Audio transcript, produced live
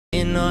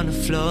On the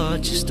floor,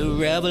 just a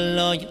rebel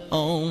on your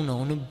own.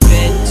 On a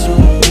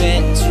bedroom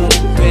trip.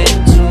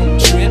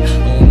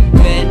 On a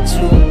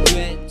bedroom.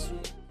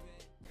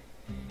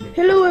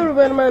 Hello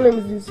everyone, my name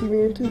is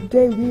Yusimi and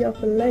today we are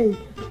playing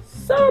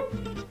some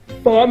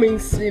farming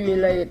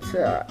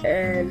simulator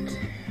and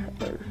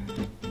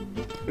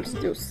I'm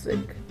still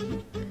sick.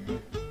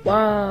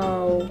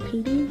 Wow,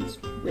 please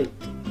wait.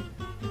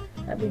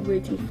 I've been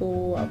waiting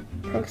for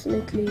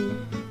approximately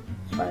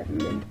 5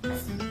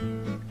 minutes.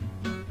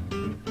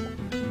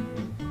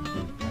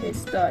 Okay,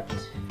 start.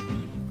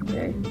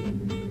 Okay,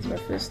 it's my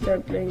first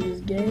time playing this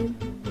game.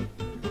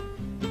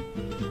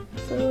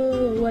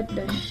 So what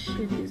the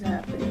shit is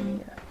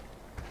happening here?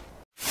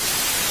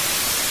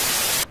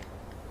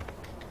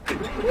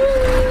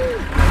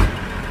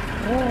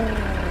 Oh.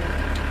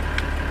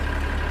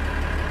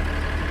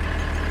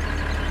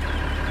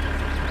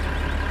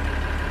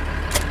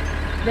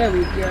 There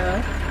we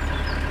go.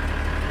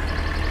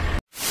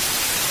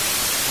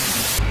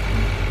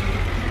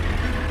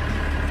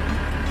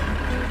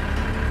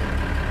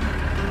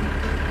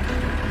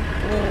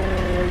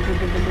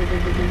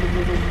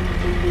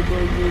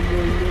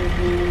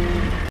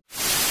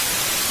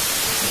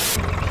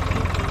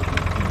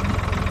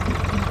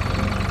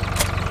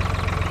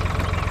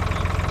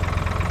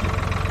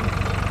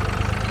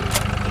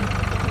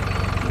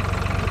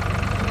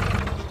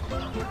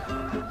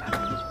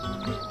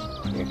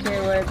 Okay,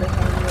 where the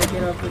hell do I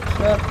get off the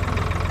truck?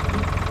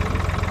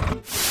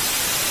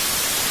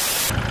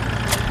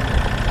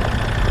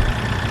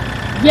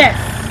 Yes!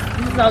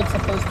 This is how it's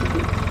supposed to be.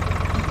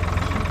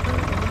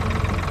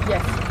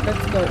 Yes,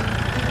 let's go.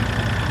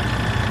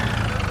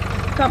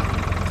 Come.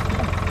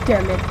 Oh,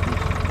 damn it.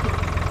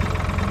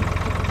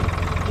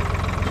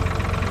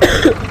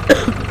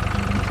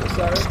 So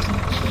sorry.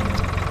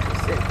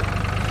 Sick.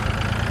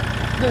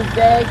 This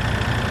bag.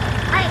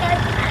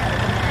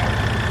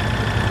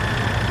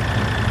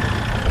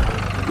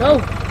 No,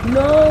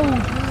 no,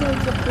 this is how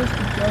it's supposed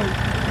to go.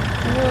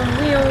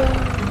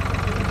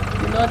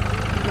 You're not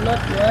what?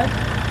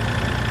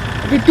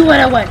 I can do what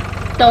I want.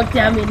 Don't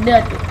tell me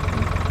nothing.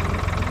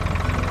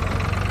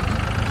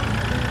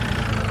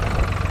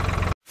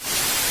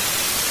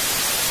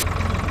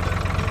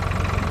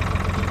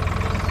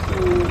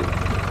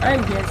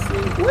 I'm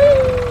guessing.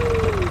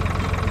 Whee!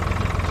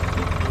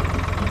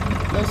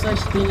 No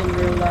such thing in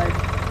real life.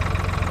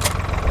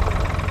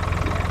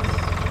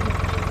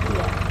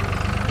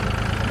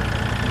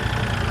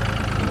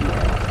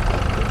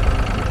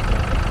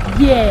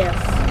 Yes!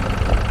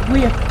 We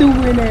are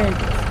doing it!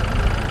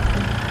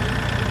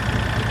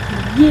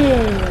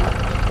 Yeah!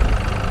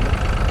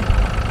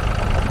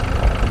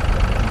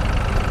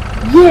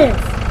 Yes!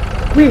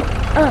 We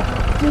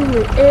are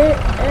doing it!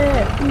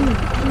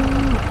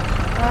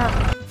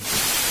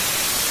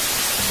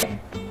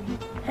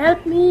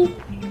 Help me!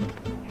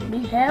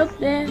 Need help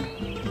there?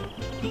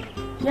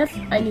 Yes,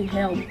 I need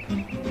help.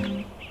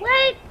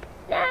 Wait!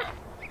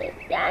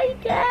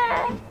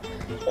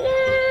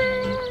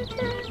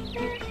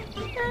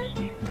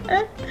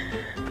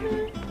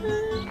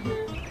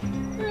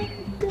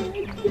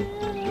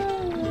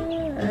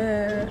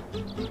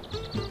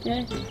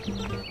 Okay,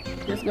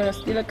 just gonna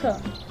steal a car.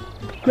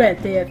 Grand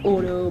Theft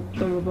Auto.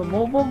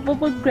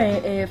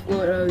 Grand Theft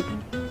Auto.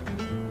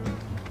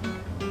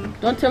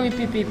 Don't tell me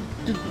beep beep.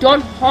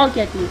 Don't honk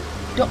at me.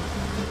 Don't.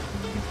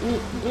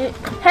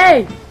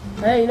 Hey!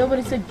 Hey,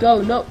 nobody said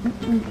go. No.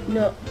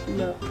 No.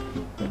 No.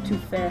 You're too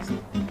fast.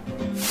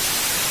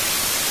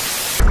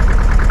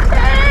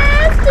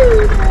 Let's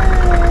do that.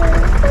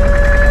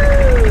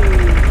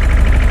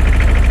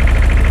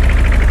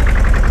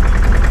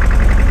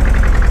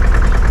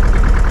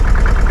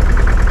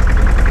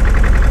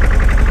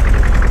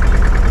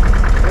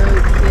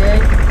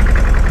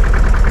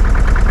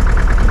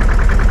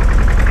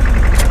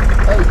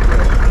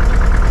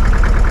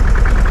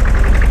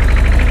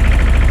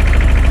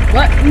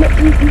 What? No,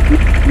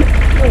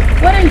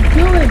 what are you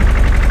doing?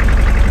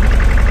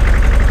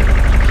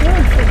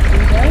 Don't do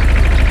that.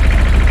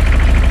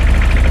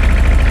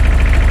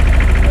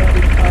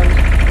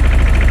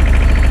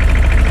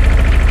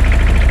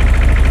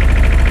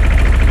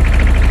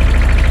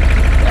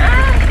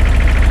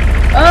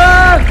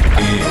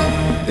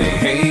 They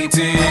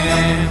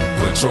hating,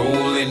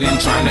 patrolling and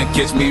trying to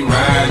catch me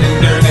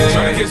riding dirty.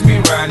 Trying to catch me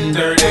riding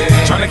dirty.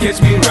 Trying to catch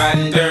me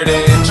riding dirty.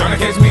 Trying to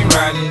catch me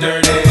riding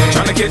dirty.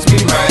 Trying to catch me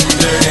riding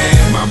dirty.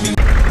 Mommy.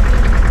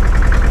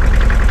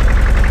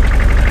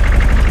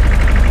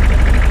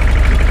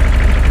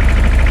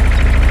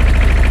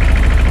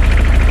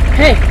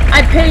 Hey,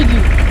 I paid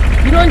you.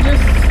 You don't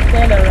just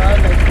stand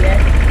around like that.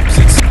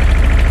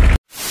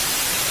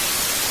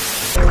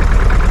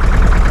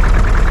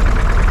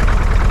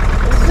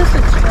 Is this a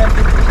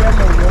traffic jam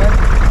or what?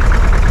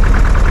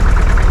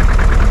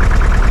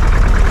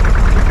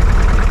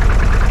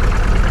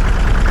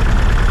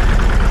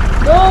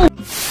 No!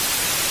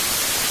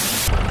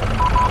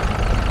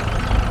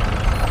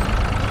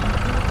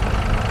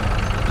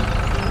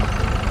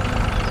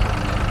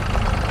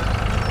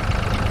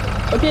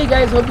 Okay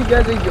guys, hope you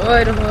guys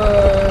enjoyed.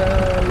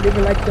 leave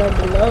a like down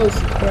below,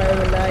 subscribe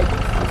and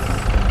like.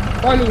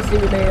 Farming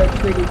Simulator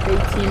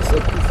 2018, so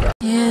peace out.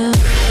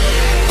 Yeah.